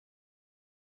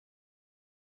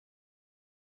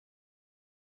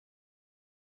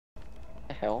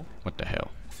The hell? What the hell?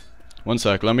 One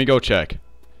sec, let me go check.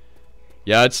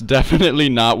 Yeah, it's definitely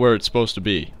not where it's supposed to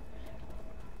be.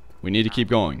 We need to keep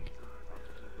going.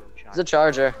 It's a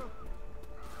charger.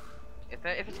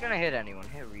 If it's gonna hit anyone,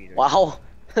 hit Reid. Wow.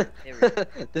 Hit Reid.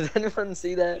 Did anyone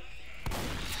see that?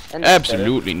 And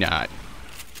Absolutely not.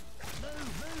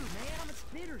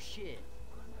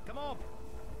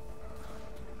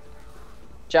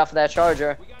 Watch out for that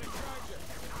charger.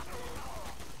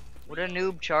 What a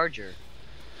noob charger.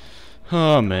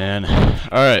 Oh man.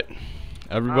 Alright.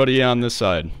 Everybody on this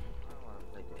side.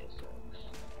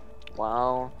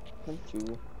 Wow. Thank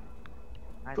you.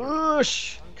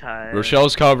 Push! I'm tired.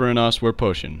 Rochelle's covering us, we're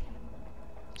pushing.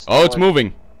 Oh, it's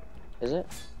moving. Is it?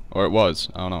 Or it was.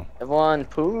 I don't know. Everyone,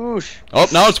 push! Oh,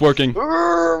 now it's working.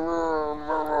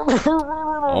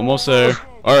 Almost there.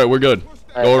 Alright, we're good.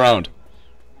 Go around.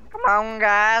 Come on,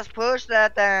 guys, push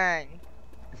that thing.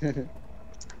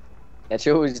 Yeah, she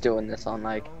always doing this on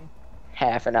like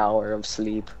half an hour of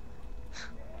sleep.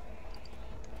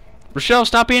 Rochelle,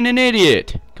 stop being an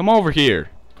idiot. Come over here.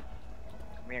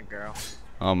 Come here, girl.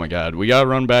 Oh my god, we gotta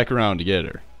run back around to get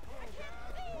her.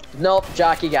 Nope,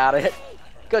 Jockey got it.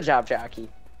 Good job, Jockey.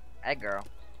 Hey, girl.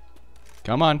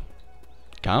 Come on.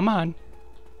 Come on.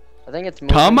 I think it's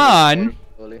moving. Come on.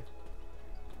 Slowly.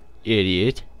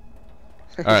 Idiot.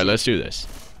 Alright, let's do this.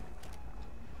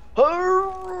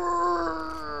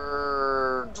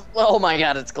 Oh my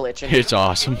god, it's glitching. It's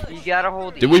awesome. You gotta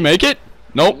hold. Did we make it?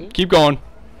 Nope, keep going.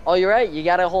 Oh, you're right. You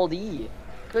gotta hold E.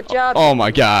 Good job. Oh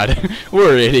my god.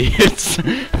 We're idiots.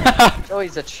 Oh,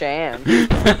 he's a champ.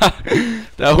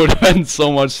 That would have been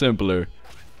so much simpler.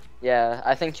 Yeah,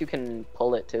 I think you can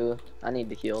pull it too. I need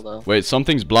to heal though. Wait,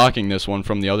 something's blocking this one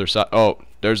from the other side. Oh,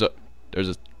 there's a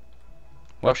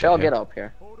Rochelle, get up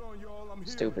here.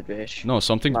 Stupid bitch. No,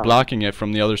 something's blocking it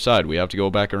from the other side. We have to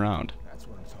go back around.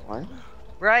 What?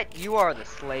 Right, you are the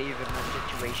slave in this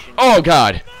situation. Oh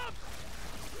god.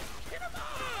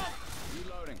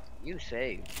 You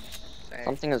saved.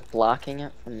 Something is blocking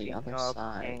it from the other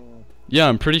side. Yeah,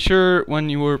 I'm pretty sure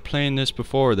when you were playing this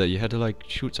before that you had to like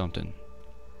shoot something.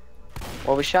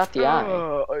 Well, we shot the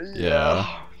eye.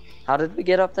 Yeah. How did we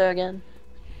get up there again?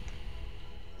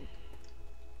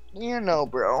 You know,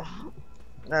 bro.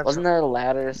 Wasn't there a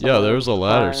ladder? Yeah, there was a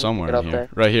ladder Get somewhere up in here. there.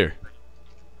 Right here.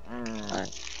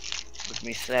 With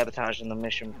me sabotaging the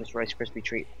mission with this Rice Krispie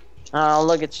treat. Oh,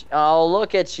 look at you. Oh,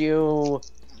 look at you.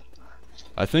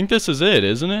 I think this is it,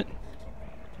 isn't it?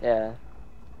 Yeah.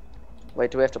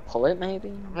 Wait, do we have to pull it maybe?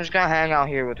 I'm just gonna hang out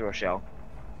here with Rochelle.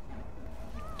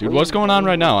 Dude, what's going on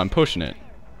right now? I'm pushing it.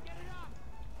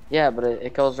 Yeah, but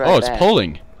it goes right Oh, it's back.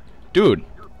 pulling. Dude,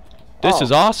 this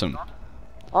is awesome.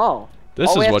 Oh. This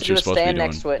All we is have what to you're do is supposed to be stand doing.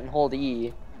 next to it and hold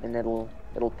E, and it'll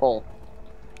pull.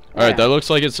 Alright, that looks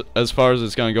like it's as far as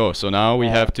it's gonna go. So now we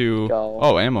have to... go.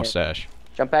 Oh, ammo Okay. stash.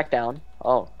 Jump back down.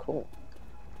 Oh, cool.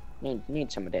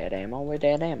 Need some of that ammo. Where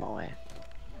that ammo at?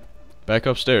 Back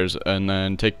upstairs and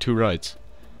then take 2 rights.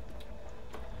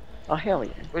 Oh, hell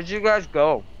yeah. Where'd you guys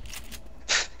go?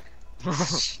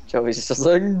 Joey's just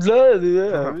like, blah,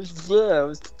 blah, blah,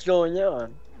 what's going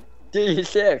on?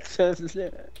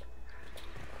 D6.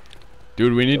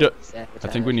 Dude, we need to... I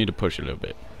think we need to push it a little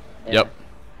bit. Yeah. Yep.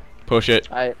 Push it.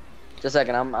 Alright, just a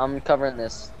second. I'm covering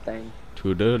this thing.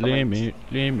 To the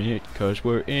limit, cause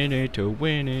we're in it to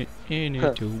win it, in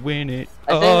it to win it.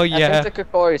 I yeah. think the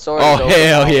Kokiri sword is Oh, over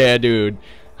hell now. yeah, dude.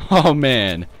 Oh,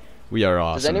 man. We are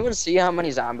awesome. Does anyone see how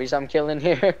many zombies I'm killing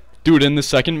here? Dude, in the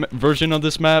second version of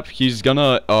this map, he's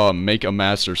gonna make a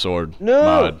Master Sword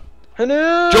mod.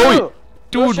 No! Joey!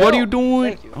 Dude, Rochelle! what are you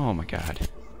doing? Thank you. Oh my god.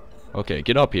 Okay,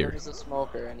 get up here. There's a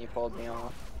smoker and he pulled me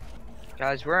off.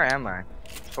 Guys, where am I?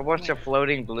 A bunch of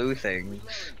floating blue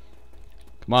things.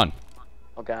 Come on.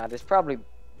 Oh god, it's probably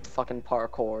fucking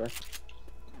parkour.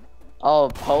 Oh,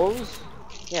 pose?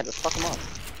 Yeah, just fuck him up.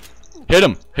 Hit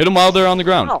him! Hit him while they're on the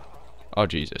ground. Oh. Oh,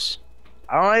 Jesus.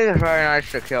 I don't think it's very nice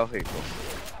to kill people.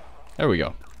 There we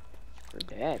go.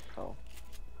 You're dead, bro.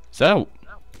 Is that...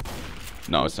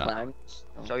 No, it's not. Slimes.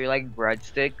 Oh. So you like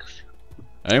breadsticks?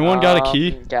 Anyone got a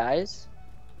key? Guys?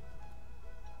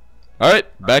 Alright,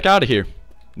 back out of here.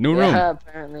 New room. Yeah,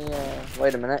 apparently,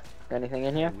 wait a minute. Anything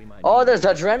in here? Oh, there's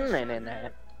adrenaline in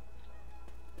there.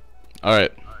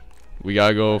 Alright. We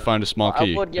gotta go find a small I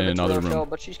key would give in it to another Rochelle, room.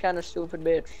 but she's kind of stupid,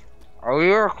 bitch. Are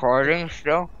we recording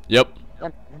still? Yep.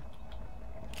 Yep.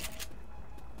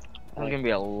 It's gonna be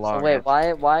a long. So wait,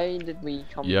 why did we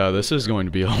come? Yeah, this is going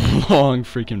to be a long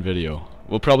freaking video.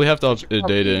 We'll probably have to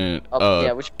update it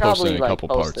yeah, we should post it probably in a like couple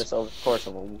post parts. this over the course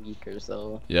of a week or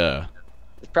so. Yeah.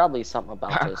 There's probably something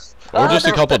about this. Or just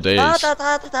a couple days.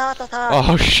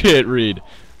 Oh shit, Reid.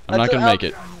 I'm not gonna make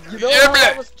it. You know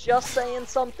how I was just saying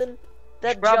something?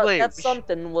 That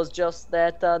something was just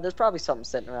that there's probably something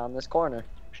sitting around this corner.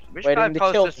 We should probably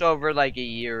post this over like a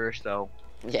year or so.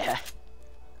 Yeah.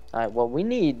 Alright, well we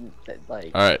need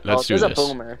like Alright, let's do this. this. There's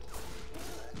a boomer.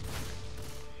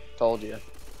 Told you.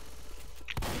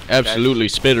 Absolutely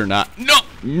spitter not. No!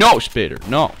 No spitter.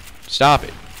 No. Stop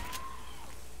it.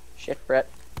 Shit, Brett.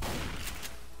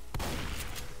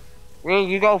 Well,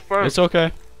 you go first. It's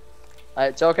okay.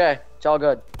 It's okay. It's all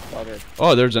good. It's all good.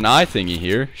 Oh, there's an eye thingy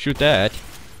here. Shoot that.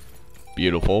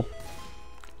 Beautiful.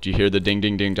 Did you hear the ding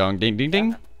ding ding dong ding ding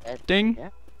ding? Ding? Yeah.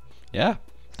 Yeah.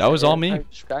 That was all me.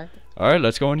 Okay. Alright,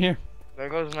 let's go in here. There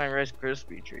goes my Rice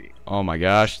Krispie treat. Oh my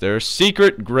gosh, there's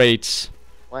secret grates.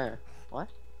 Where? What?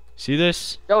 See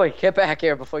this? Joey, get back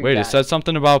here before you Wait, die. it said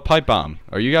something about pipe bomb.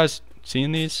 Are you guys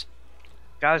seeing these?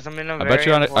 Guys, I'm in a I bet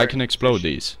you I can explode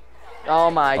these. Oh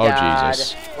my Oh god.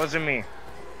 Jesus. Wasn't me.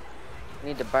 We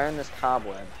need to burn this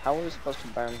cobweb. How are we supposed to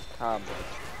burn cobweb?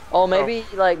 Oh, maybe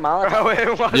like Molotov. Bro,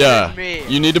 it wasn't Yeah. me.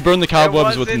 You need to burn the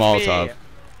cobwebs with wasn't Molotov. me.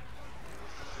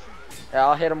 Yeah,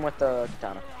 I'll hit him with the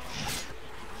katana.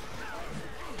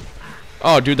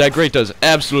 Oh, dude, that grate does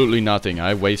absolutely nothing.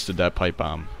 I wasted that pipe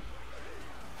bomb.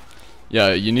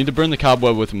 Yeah, you need to burn the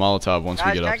cobweb with Molotov once we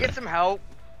Guys, get can up I get there. some help?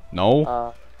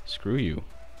 No? Screw you.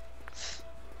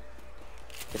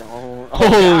 You know,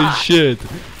 Holy shit.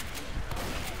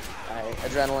 Alright,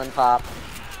 adrenaline pop.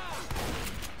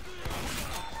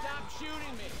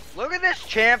 Look at this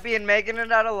champion making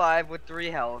it out alive with 3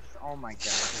 health. Oh my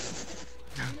god.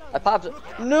 I popped it.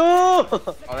 No!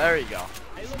 Oh, there you go.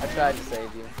 I tried to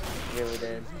save you. I really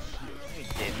did. You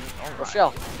didn't. All right.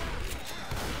 Rochelle.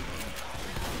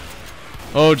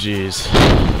 Oh, jeez.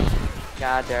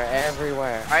 God, they're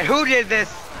everywhere. Alright, who did this?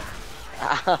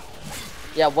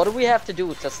 Yeah, what do we have to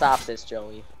do to stop this,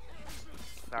 Joey?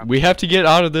 We have to get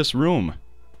out of this room.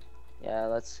 Yeah,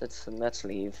 let's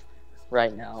leave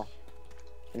right now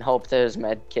and hope there's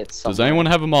med kits somewhere. Does anyone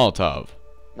have a Molotov?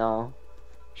 No.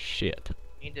 Shit.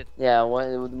 Yeah,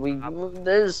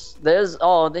 there's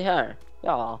oh they are.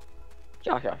 Yeah.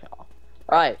 Yeah.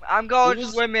 Alright. I'm going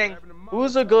swimming.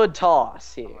 Who's a good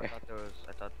toss Oh, here?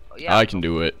 yeah. I can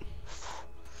do it.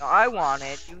 No, I want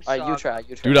it. You Alright, you suck. try.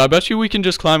 Dude, I bet you we can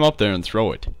just climb up there and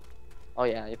throw it. Oh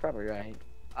yeah, you're probably right.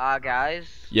 Guys.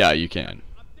 Yeah, you can.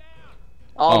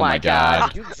 Oh, Oh my my god.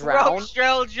 God. You drowned?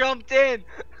 Rochelle jumped in.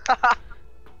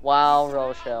 Wow,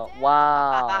 Rochelle.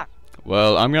 Wow.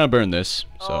 Well, I'm gonna burn this,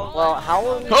 so. Well, how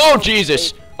are we Oh, supposed to Jesus!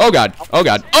 save- Oh, God! Oh,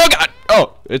 God! Oh, God!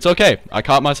 Oh, it's okay. I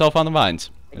caught myself on the vines.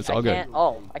 It's I all good. can't-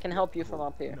 Oh, I can help you from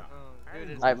up here. Oh, dude,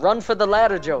 it's- Alright, run for the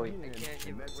ladder, Joey. I can't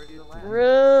give it. Where's the ladder?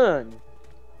 Run!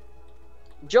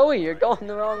 Joey, you're going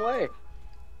the wrong way.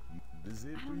 I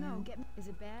don't know. Is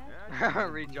it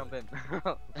bad? Reid, jump in.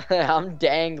 I'm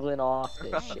dangling off this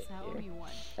Thanks, shit I owe here. you one.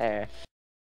 There.